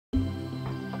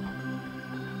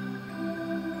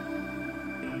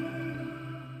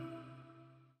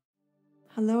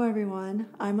Hello everyone,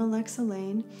 I'm Alexa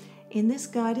Lane. In this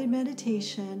guided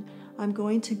meditation, I'm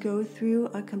going to go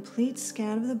through a complete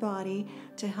scan of the body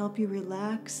to help you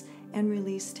relax and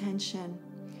release tension.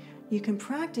 You can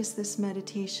practice this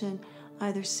meditation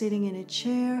either sitting in a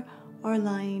chair or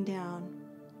lying down.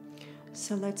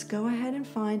 So let's go ahead and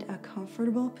find a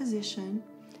comfortable position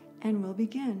and we'll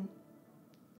begin.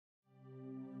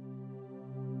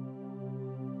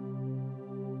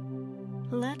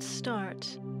 Let's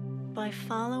start by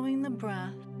following the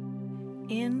breath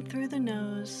in through the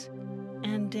nose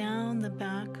and down the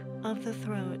back of the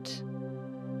throat.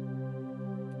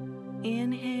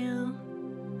 Inhale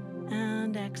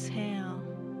and exhale.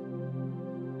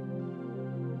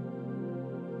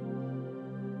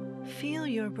 Feel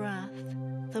your breath,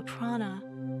 the prana,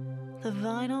 the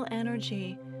vital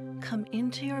energy come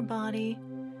into your body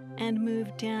and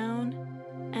move down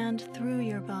and through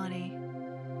your body.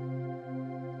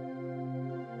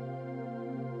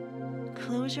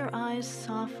 Close your eyes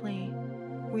softly,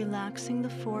 relaxing the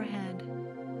forehead.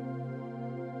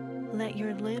 Let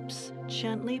your lips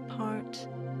gently part,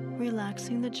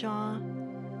 relaxing the jaw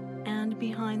and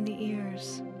behind the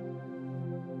ears.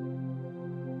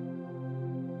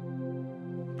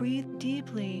 Breathe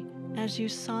deeply as you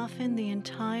soften the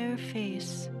entire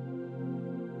face.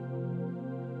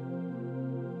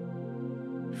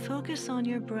 Focus on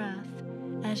your breath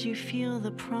as you feel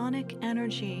the pranic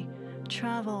energy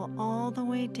travel all the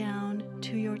way down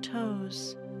to your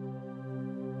toes.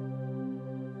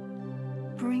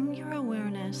 Bring your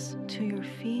awareness to your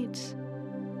feet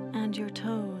and your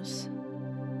toes.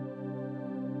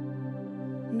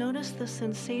 Notice the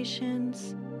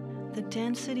sensations, the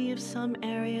density of some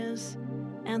areas,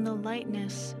 and the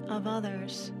lightness of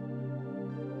others.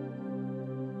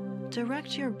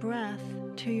 Direct your breath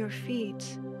to your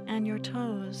feet and your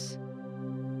toes.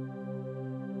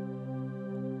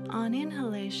 On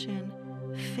inhalation,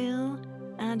 fill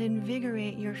and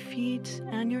invigorate your feet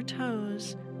and your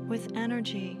toes with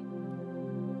energy.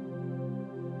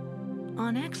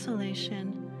 On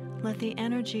exhalation, let the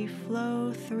energy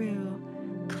flow through,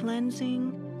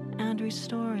 cleansing and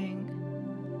restoring.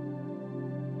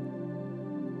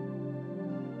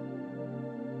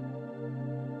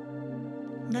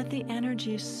 Let the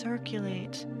energy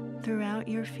circulate throughout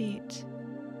your feet.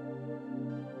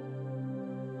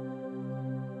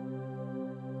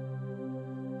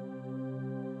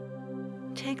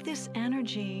 Take this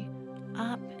energy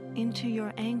up into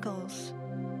your ankles.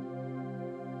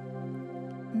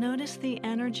 Notice the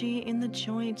energy in the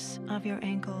joints of your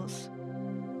ankles.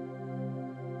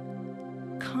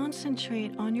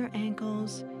 Concentrate on your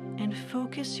ankles and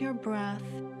focus your breath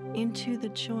into the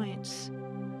joints,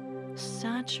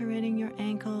 saturating your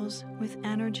ankles with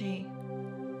energy.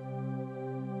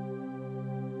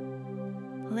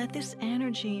 Let this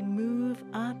energy move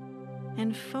up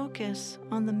and focus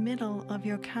on the middle of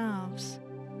your calves.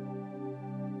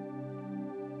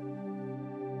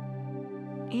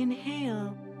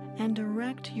 Inhale and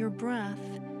direct your breath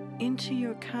into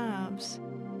your calves.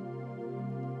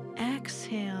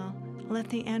 Exhale, let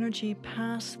the energy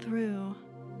pass through.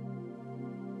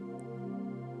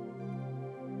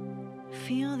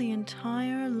 Feel the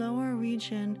entire lower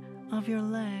region of your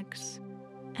legs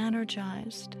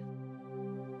energized.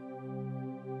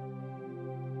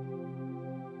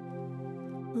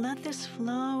 Let this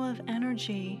flow of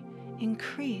energy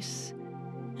increase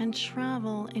and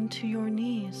travel into your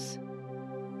knees.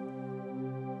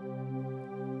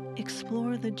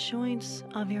 Explore the joints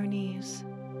of your knees.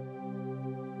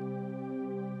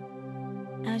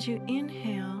 As you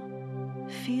inhale,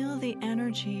 feel the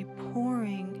energy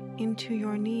pouring into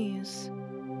your knees.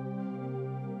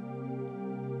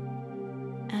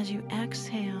 As you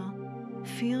exhale,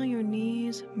 feel your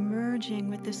knees merging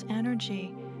with this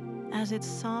energy as it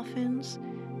softens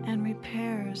and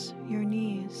repairs your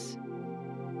knees.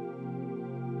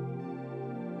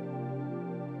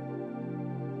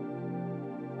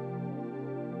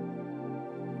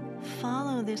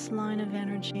 Follow this line of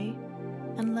energy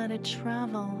and let it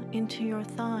travel into your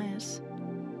thighs.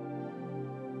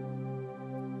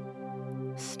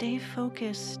 Stay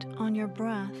focused on your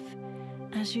breath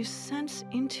as you sense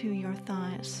into your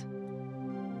thighs.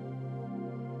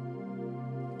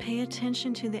 Pay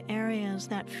attention to the areas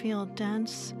that feel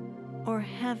dense or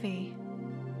heavy.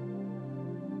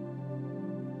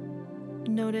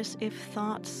 Notice if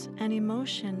thoughts and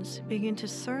emotions begin to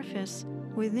surface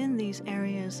within these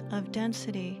areas of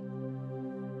density.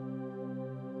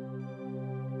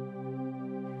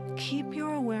 Keep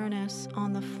your awareness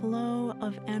on the flow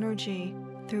of energy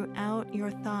throughout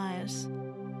your thighs.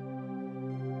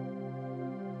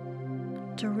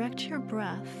 direct your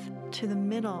breath to the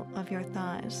middle of your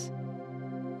thighs.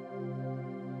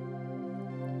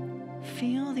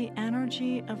 Feel the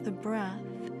energy of the breath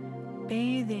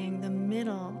bathing the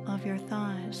middle of your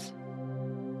thighs.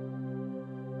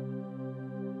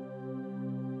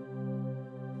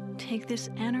 Take this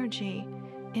energy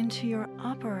into your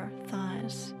upper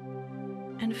thighs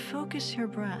and focus your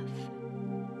breath.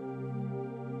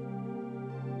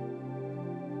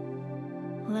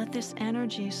 Let this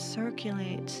energy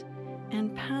circulate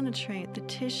and penetrate the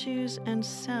tissues and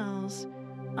cells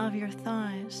of your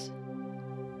thighs.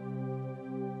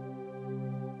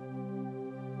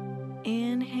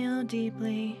 Inhale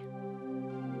deeply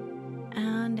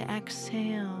and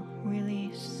exhale,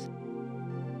 release.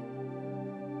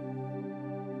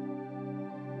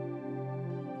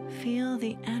 Feel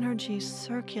the energy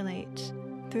circulate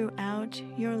throughout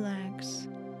your legs.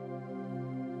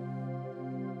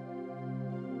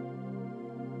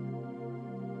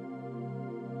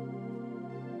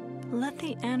 Let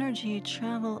the energy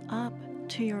travel up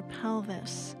to your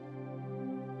pelvis.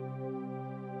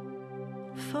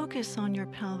 Focus on your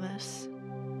pelvis.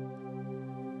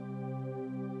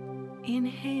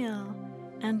 Inhale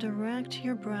and direct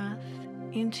your breath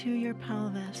into your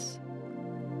pelvis.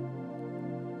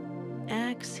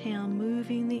 Exhale,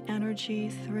 moving the energy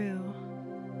through.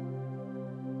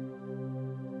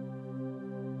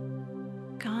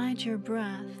 Guide your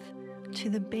breath to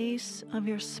the base of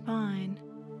your spine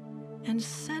and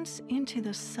sense into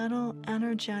the subtle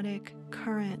energetic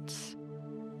currents,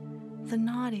 the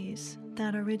nadis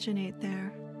that originate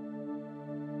there.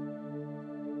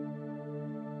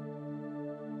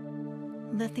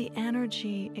 Let the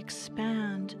energy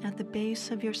expand at the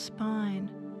base of your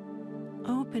spine,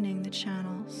 opening the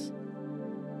channels.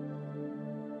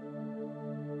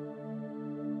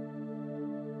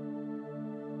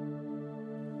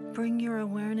 Bring your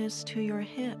awareness to your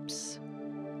hips.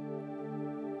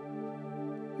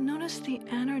 Notice the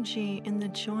energy in the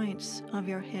joints of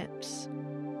your hips.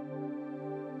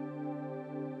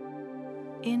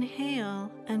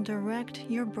 Inhale and direct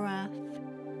your breath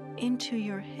into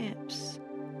your hips,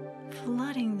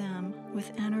 flooding them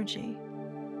with energy.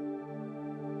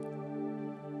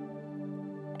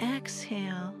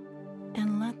 Exhale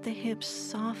and let the hips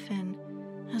soften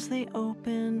as they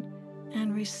open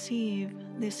and receive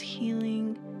this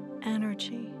healing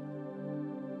energy.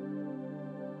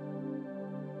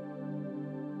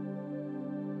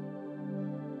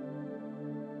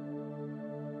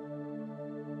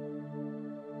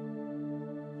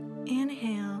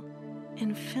 Inhale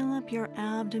and fill up your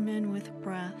abdomen with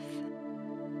breath.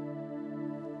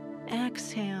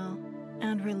 Exhale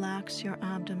and relax your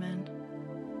abdomen.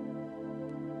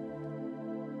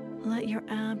 Let your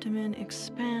abdomen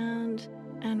expand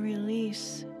and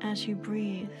release as you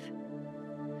breathe,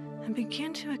 and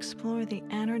begin to explore the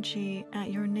energy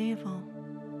at your navel.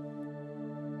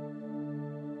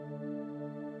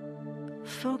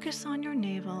 Focus on your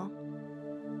navel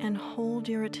and hold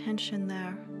your attention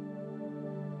there.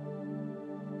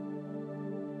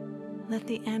 Let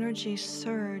the energy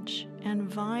surge and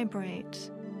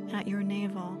vibrate at your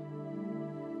navel.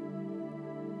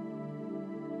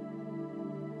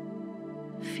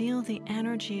 Feel the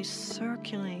energy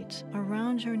circulate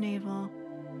around your navel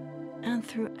and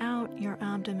throughout your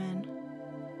abdomen.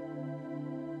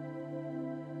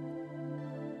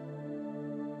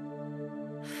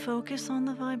 Focus on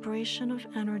the vibration of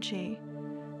energy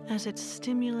as it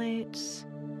stimulates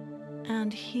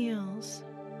and heals.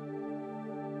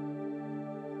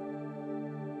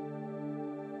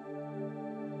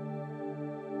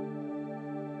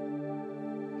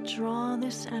 Draw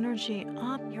this energy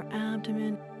up your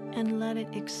abdomen and let it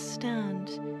extend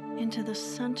into the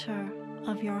center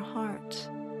of your heart.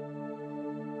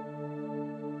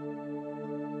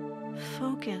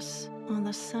 Focus on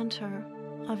the center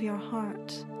of your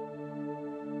heart.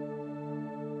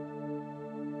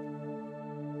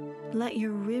 Let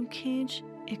your rib cage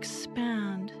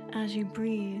expand as you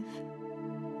breathe.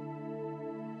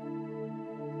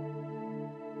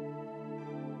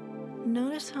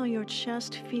 Notice how your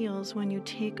chest feels when you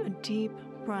take a deep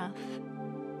breath.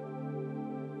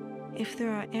 If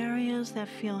there are areas that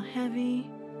feel heavy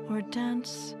or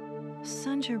dense,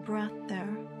 send your breath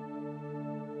there.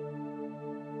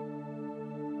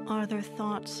 Are there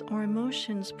thoughts or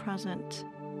emotions present?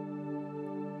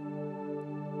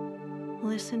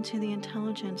 Listen to the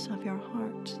intelligence of your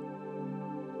heart.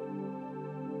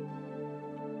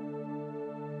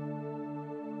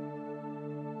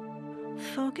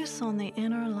 Focus on the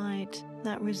inner light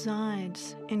that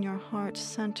resides in your heart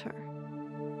center.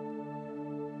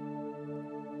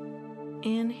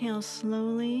 Inhale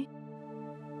slowly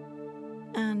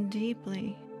and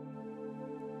deeply.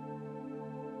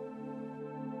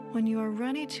 When you are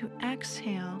ready to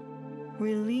exhale,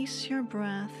 release your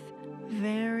breath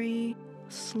very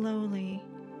slowly,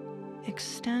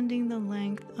 extending the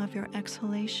length of your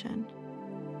exhalation.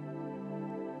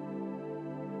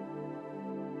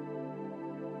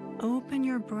 Open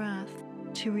your breath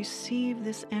to receive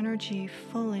this energy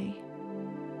fully.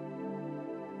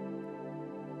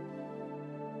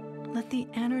 Let the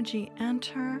energy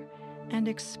enter and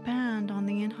expand on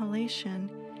the inhalation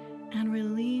and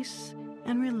release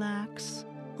and relax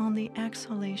on the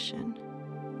exhalation.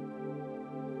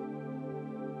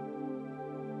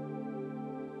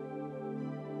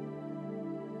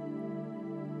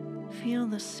 Feel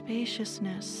the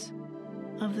spaciousness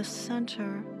of the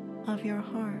center of your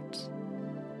heart.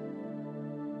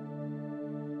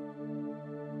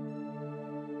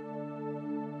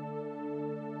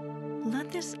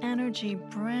 Let this energy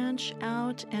branch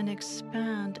out and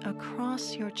expand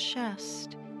across your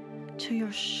chest to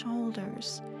your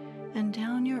shoulders and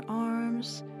down your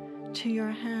arms to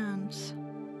your hands.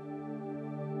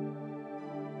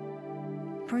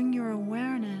 Bring your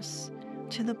awareness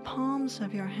to the palms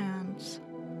of your hands.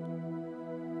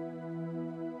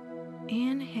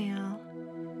 Inhale,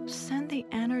 send the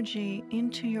energy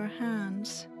into your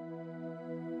hands.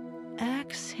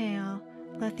 Exhale,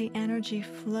 let the energy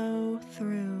flow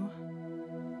through.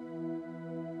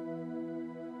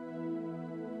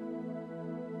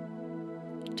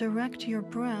 Direct your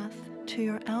breath to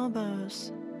your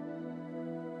elbows.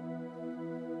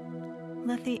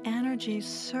 Let the energy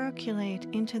circulate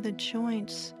into the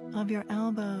joints of your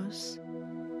elbows,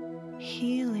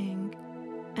 healing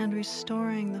and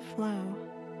restoring the flow.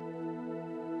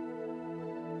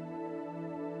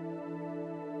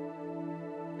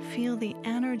 Feel the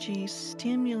energy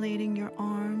stimulating your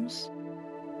arms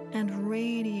and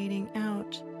radiating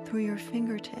out through your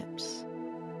fingertips.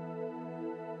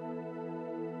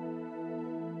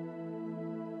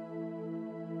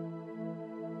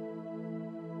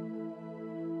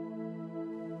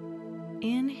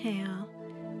 Inhale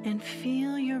and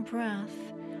feel your breath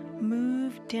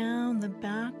move down the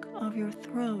back of your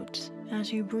throat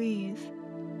as you breathe.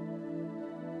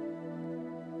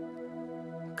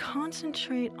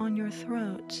 Concentrate on your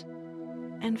throat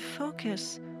and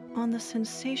focus on the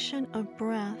sensation of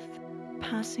breath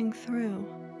passing through.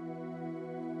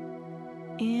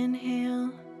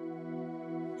 Inhale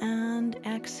and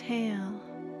exhale.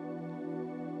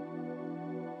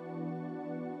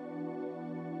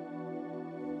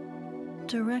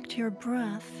 Direct your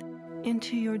breath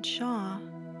into your jaw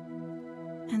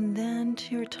and then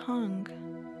to your tongue.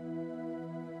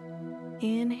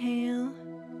 Inhale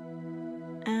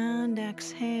and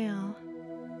exhale.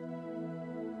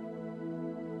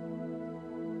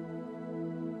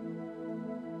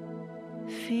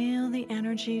 Feel the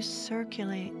energy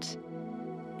circulate,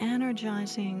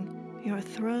 energizing your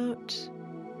throat,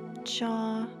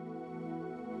 jaw,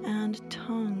 and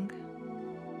tongue.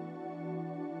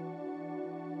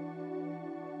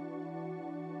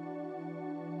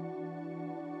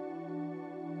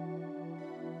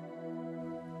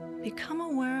 Become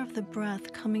aware of the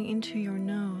breath coming into your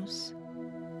nose,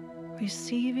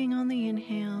 receiving on the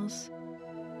inhales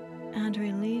and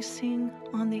releasing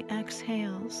on the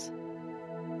exhales.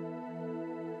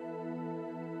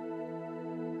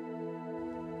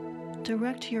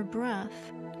 Direct your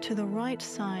breath to the right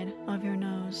side of your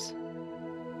nose.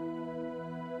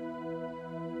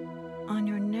 On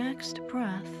your next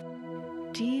breath,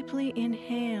 deeply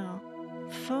inhale,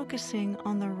 focusing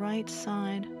on the right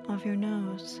side of your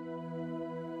nose.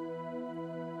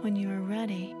 When you are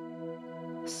ready,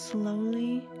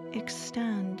 slowly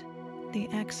extend the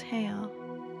exhale.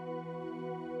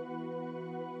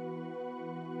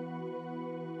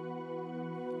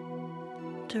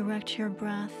 Direct your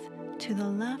breath to the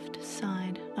left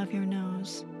side of your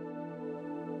nose.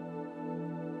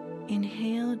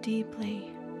 Inhale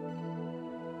deeply.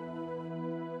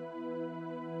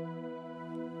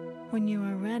 When you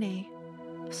are ready,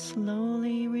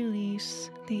 slowly release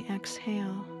the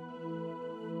exhale.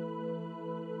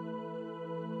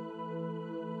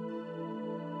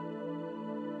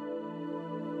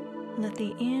 Let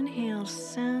the inhales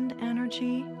send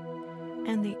energy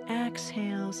and the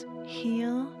exhales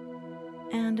heal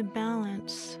and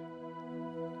balance.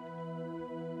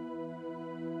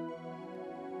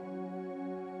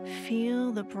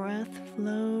 Feel the breath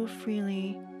flow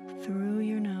freely through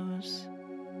your nose.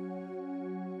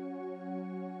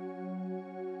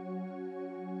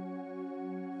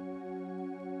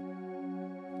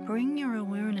 Bring your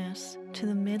awareness to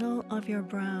the middle of your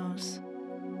brows.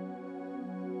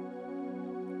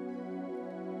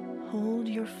 Hold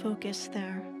your focus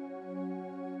there.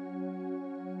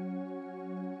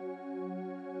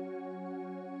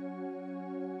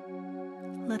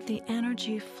 Let the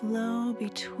energy flow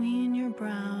between your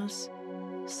brows,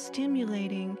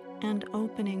 stimulating and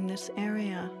opening this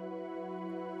area.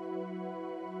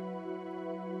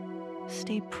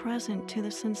 Stay present to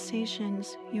the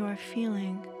sensations you are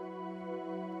feeling.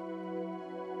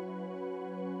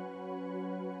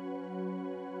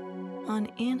 On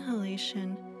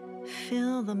inhalation,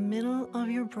 fill the middle of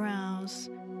your brows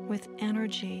with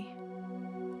energy.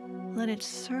 Let it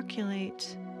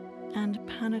circulate and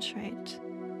penetrate.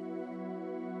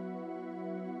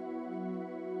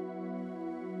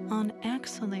 On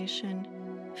exhalation,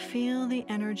 feel the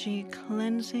energy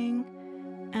cleansing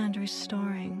and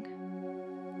restoring.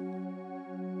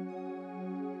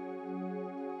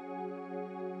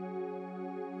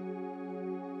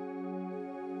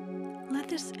 Let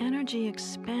this energy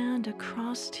expand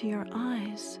across to your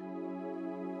eyes.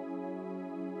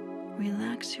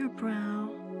 Relax your brow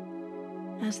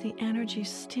as the energy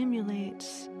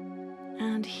stimulates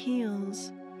and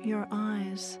heals your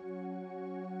eyes.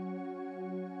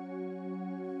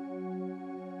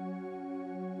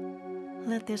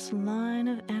 Let this line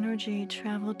of energy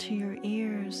travel to your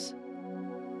ears.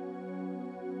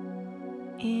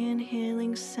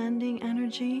 Inhaling, sending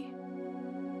energy,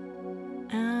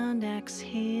 and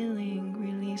exhaling,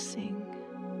 releasing.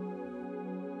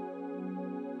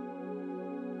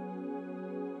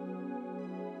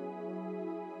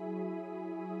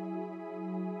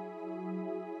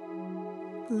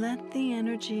 Let the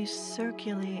energy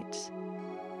circulate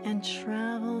and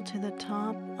travel to the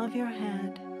top of your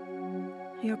head,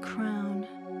 your crown.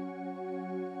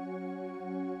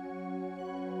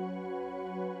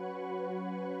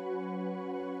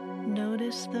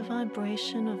 Notice the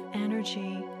vibration of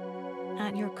energy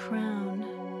at your crown.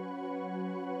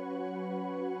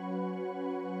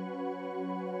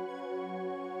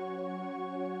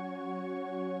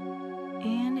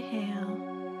 Inhale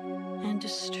and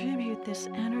distribute this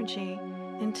energy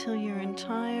until your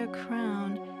entire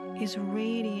crown is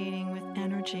radiating with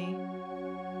energy.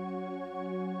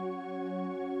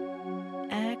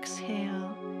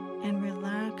 Exhale and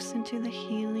relax into the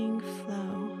healing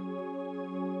flow.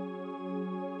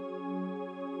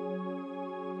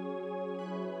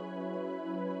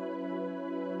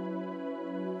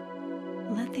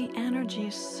 Let the energy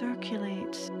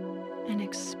circulate and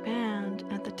expand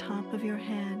at the top of your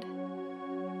head.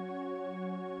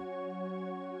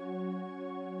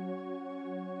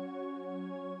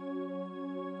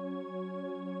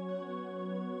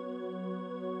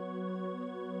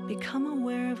 Become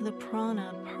aware of the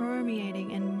prana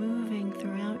permeating and moving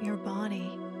throughout your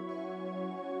body.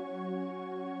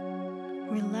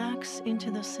 Relax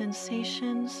into the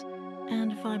sensations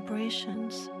and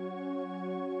vibrations.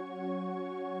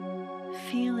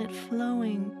 Feel it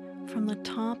flowing from the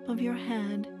top of your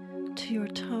head to your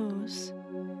toes,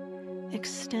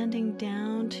 extending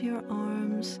down to your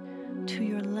arms, to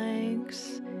your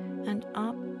legs, and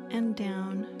up and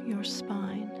down your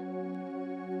spine.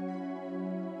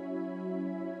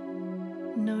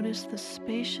 Notice the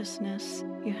spaciousness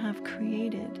you have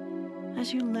created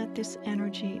as you let this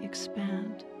energy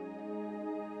expand.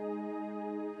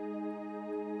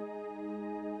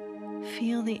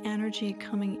 Feel the energy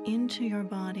coming into your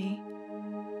body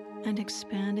and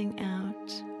expanding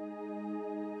out.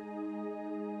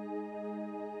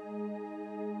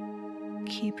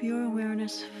 Keep your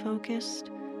awareness focused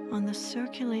on the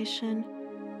circulation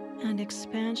and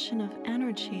expansion of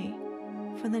energy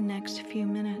for the next few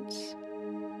minutes.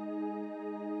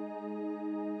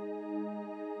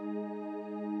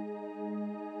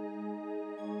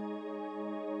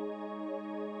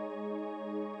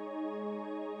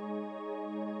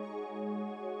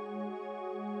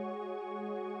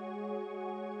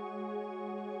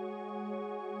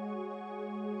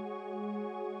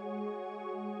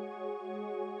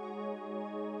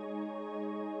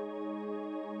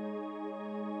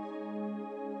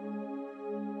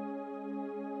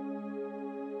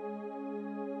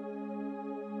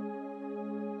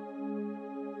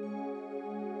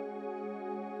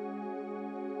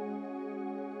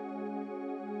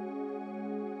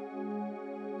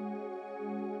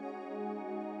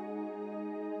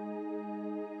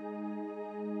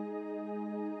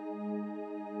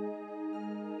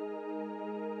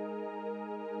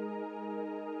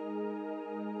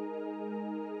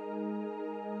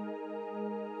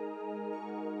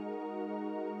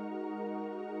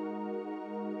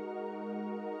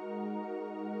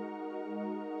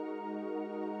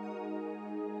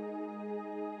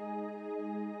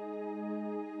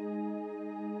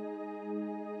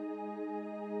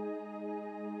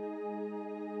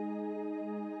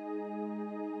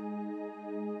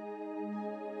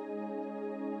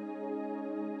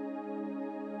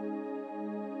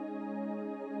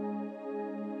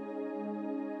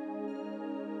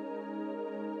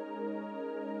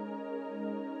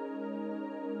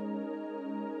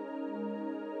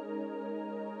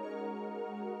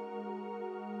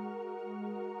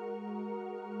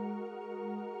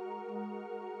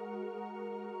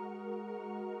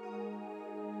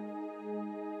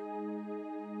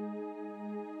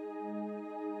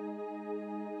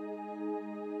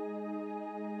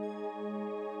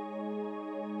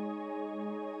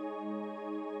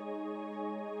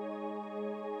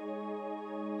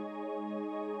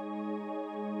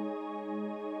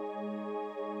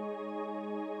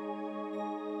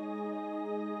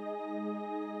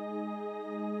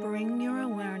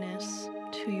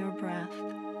 breath.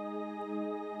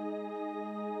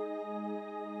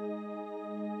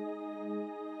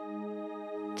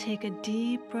 Take a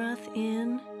deep breath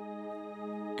in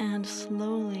and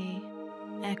slowly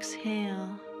exhale.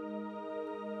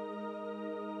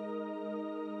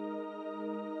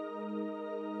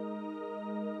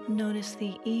 Notice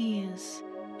the ease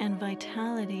and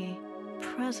vitality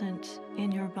present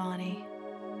in your body.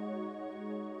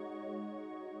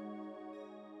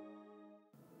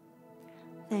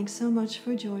 Thanks so much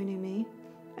for joining me,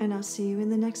 and I'll see you in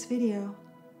the next video.